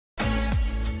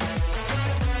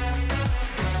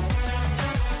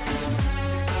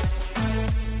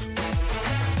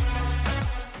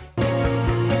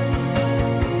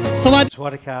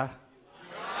Chanika.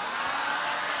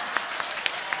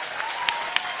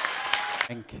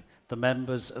 Thank the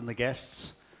members and the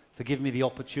guests for giving me the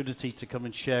opportunity to come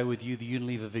and share with you the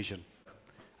Unilever vision.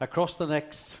 Across the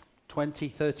next 20,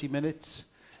 30 minutes,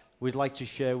 we'd like to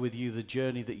share with you the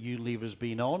journey that Unilever has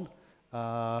been on.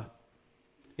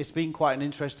 It's been quite an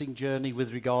interesting journey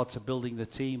with regard to building the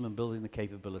team and building the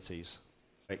capabilities.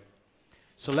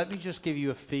 So let me just give you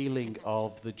a feeling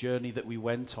of the journey that we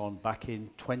went on back in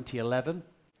 2011.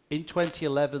 In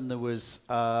 2011, there was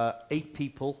 8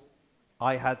 people.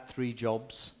 I had 3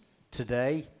 jobs.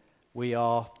 Today, we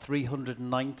are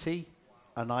 390,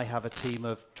 and I have a team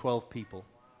of 12 people.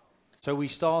 So we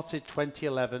started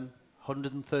 2011,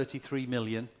 133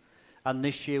 million, and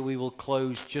this year we will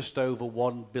close just over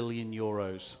 1 billion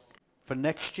euros. For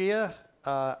next year,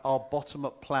 our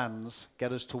bottom-up plans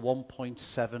get us to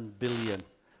 1.7 billion.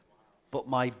 But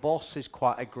my boss is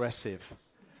quite aggressive,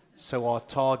 so our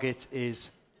target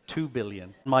is 2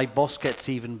 billion. My boss gets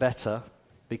even better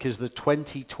because the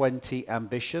 2020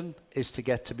 ambition is to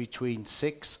get to between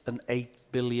 6 and 8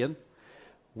 billion,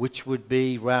 which would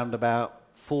be round about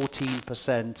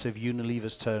 14% of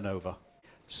Unilever's turnover.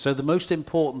 So the most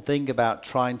important thing about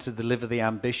trying to deliver the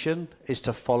ambition is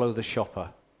to follow the shopper.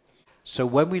 So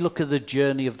when we look at the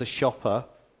journey of the shopper,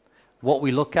 what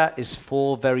we look at is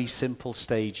 4 very simple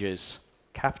stages: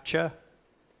 capture,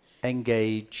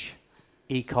 engage,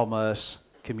 e-commerce,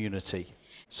 community.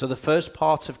 So the first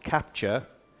part of capture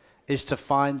is to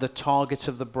find the target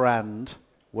of the brand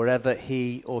wherever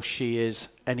he or she is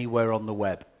anywhere on the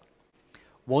web.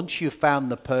 Once you've found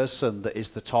the person that is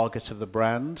the target of the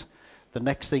brand, the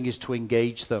next thing is to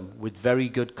engage them with very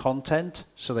good content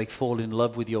so they fall in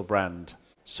love with your brand.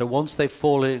 So once they've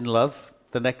fallen in love,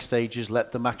 the next stage is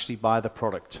let them actually buy the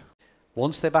product.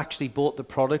 Once they've actually bought the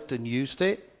product and used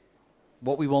it,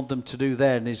 what we want them to do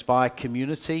then is via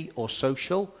community or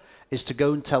social, is to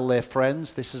go and tell their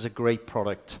friends, this is a great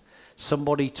product.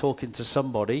 Somebody talking to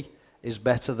somebody is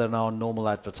better than our normal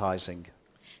advertising.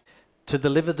 To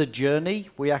deliver the journey,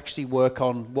 we actually work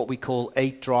on what we call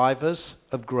 8 drivers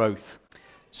of growth.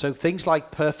 So things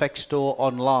like Perfect Store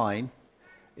online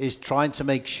is trying to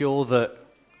make sure that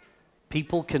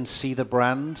people can see the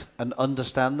brand and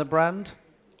understand the brand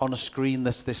on a screen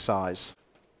that's this size.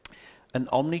 And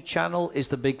omni-channel is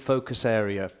the big focus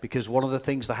area, because one of the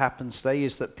things that happens today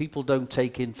is that people don't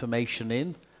take information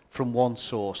in from one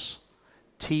source.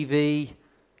 TV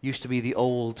used to be the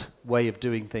old way of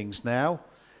doing things. Now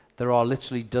there are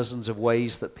literally dozens of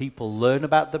ways that people learn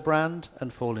about the brand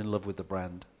and fall in love with the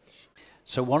brand.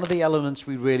 So one of the elements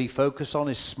we really focus on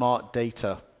is smart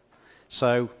data.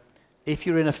 So if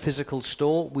you're in a physical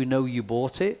store, we know you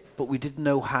bought it, but we didn't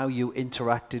know how you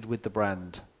interacted with the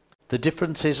brand. The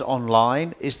difference is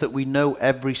online is that we know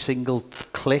every single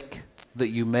click that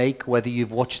you make, whether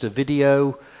you've watched a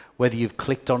video, whether you've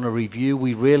clicked on a review,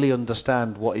 we really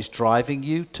understand what is driving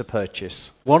you to purchase.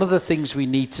 One of the things we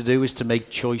need to do is to make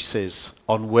choices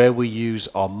on where we use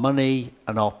our money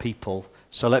and our people.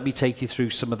 So let me take you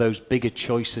through some of those bigger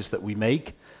choices that we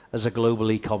make as a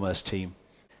global e-commerce team.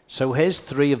 So here's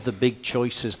 3 of the big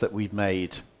choices that we've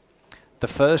made. The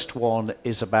first one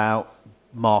is about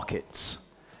markets.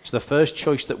 So the first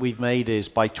choice that we've made is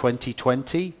by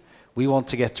 2020, we want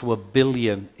to get to 1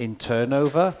 billion in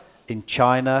turnover in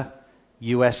China,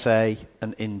 USA,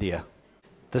 and India.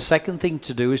 The second thing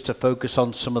to do is to focus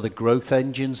on some of the growth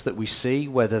engines that we see,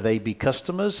 whether they be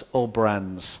customers or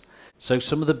brands. So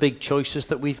some of the big choices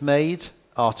that we've made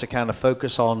are to kind of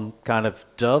focus on kind of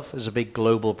Dove as a big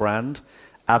global brand,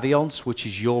 Aviance, which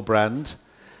is your brand,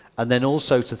 and then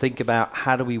also to think about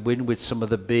how do we win with some of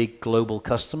the big global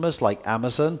customers like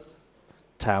Amazon,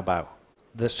 Taobao.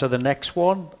 So the next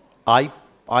one,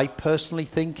 I personally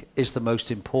think is the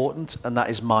most important, and that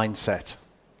is mindset.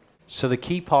 So the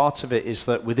key part of it is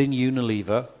that within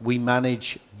Unilever, we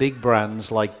manage big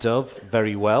brands like Dove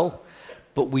very well,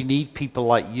 but we need people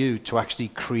like you to actually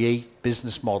create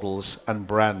business models and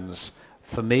brands.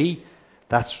 For me,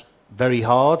 that's very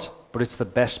hard, but it's the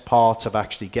best part of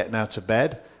actually getting out of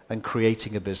bed and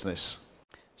creating a business.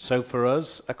 So for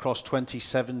us, across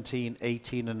 2017,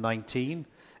 18, and 19,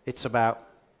 it's about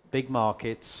big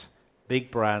markets, big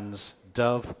brands,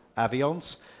 Dove,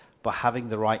 Aviance, but having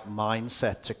the right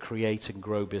mindset to create and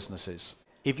grow businesses.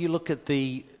 If you look at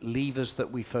the levers that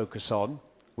we focus on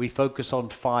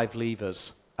 5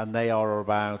 levers, and they are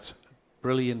about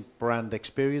brilliant brand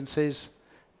experiences,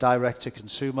 direct to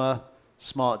consumer,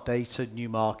 smart data, new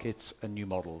markets, and new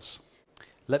models.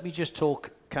 Let me just talk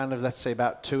kind of, let's say,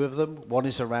 about 2 of them. One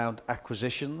is around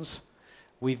acquisitions.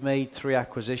 We've made 3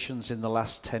 acquisitions in the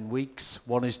last 10 weeks.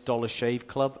 One is Dollar Shave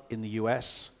Club in the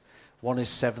US. one is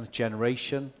 7th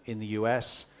generation in the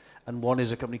US, and one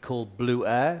is a company called Blue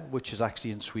Air, which is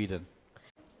actually in Sweden.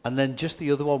 And then just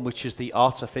the other one, which is the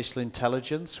artificial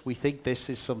intelligence. We think this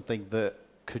is something that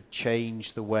could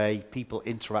change the way people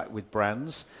interact with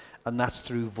brands, and that's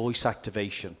through voice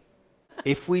activation.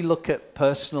 If we look at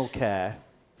personal care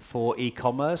for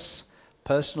e-commerce,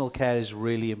 personal care is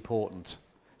really important.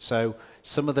 So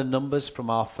some of the numbers from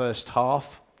our first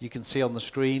half, you can see on the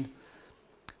screen,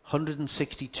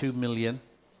 162 million,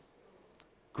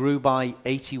 grew by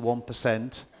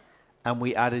 81%, and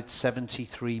we added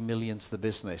 73 million to the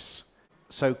business.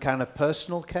 So kind of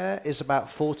personal care is about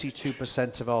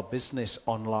 42% of our business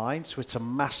online, so it's a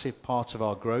massive part of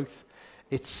our growth.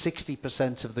 It's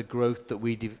 60% of the growth that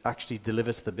we actually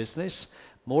deliver to the business.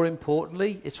 More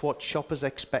importantly, it's what shoppers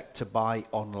expect to buy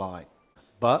online.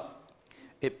 But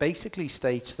it basically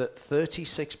states that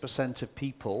 36% of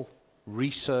people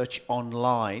research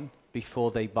online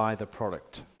before they buy the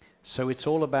product. So it's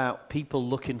all about people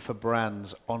looking for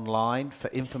brands online for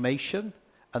information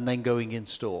and then going in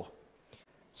store.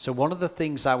 So one of the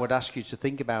things I would ask you to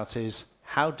think about is,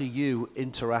 how do you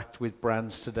interact with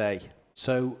brands today?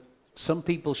 So some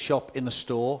people shop in a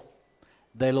store.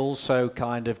 They'll also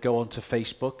kind of go onto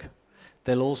Facebook.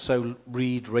 They'll also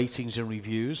read ratings and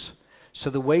reviews. So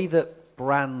the way that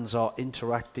brands are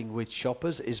interacting with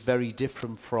shoppers is very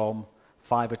different from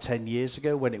 5 or 10 years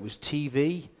ago when it was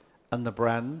TV and the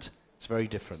brand. It's very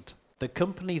different. The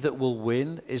company that will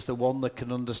win is the one that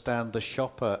can understand the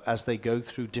shopper as they go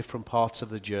through different parts of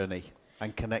the journey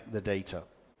and connect the data.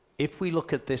 If we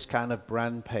look at this kind of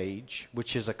brand page,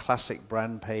 which is a classic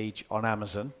brand page on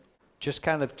Amazon, just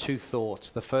kind of two thoughts.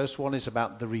 The first one is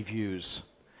about the reviews.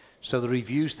 So the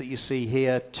reviews that you see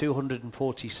here,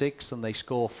 246, and they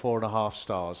score 4.5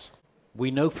 stars.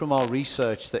 We know from our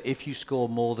research that if you score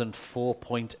more than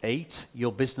 4.8,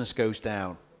 your business goes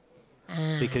down.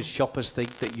 Because shoppers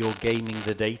think that you're gaming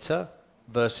the data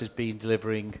versus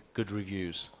delivering good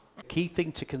reviews. Key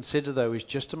thing to consider though is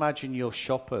just imagine your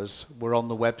shoppers were on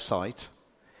the website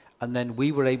and then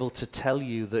we were able to tell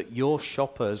you that your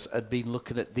shoppers had been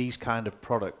looking at these kind of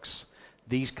products,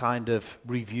 these kind of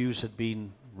reviews had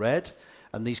been read,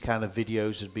 and these kind of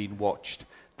videos had been watched.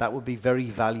 That would be very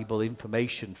valuable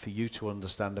information for you to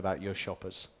understand about your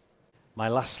shoppers. My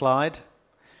last slide.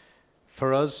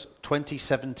 For us,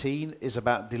 2017 is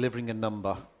about delivering a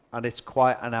number, and it's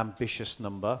quite an ambitious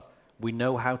number. We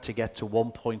know how to get to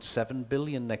 1.7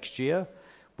 billion next year.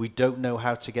 We don't know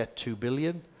how to get 2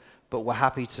 billion, but we're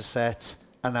happy to set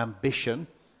an ambition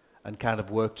and kind of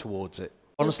work towards it.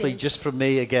 Honestly, just from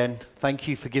me again, thank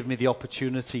you for giving me the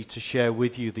opportunity to share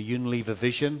with you the Unilever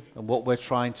vision and what we're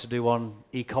trying to do on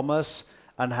e-commerce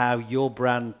and how your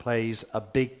brand plays a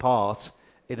big part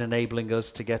in enabling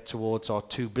us to get towards our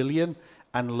 2 billion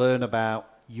and learn about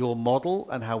your model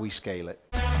and how we scale it.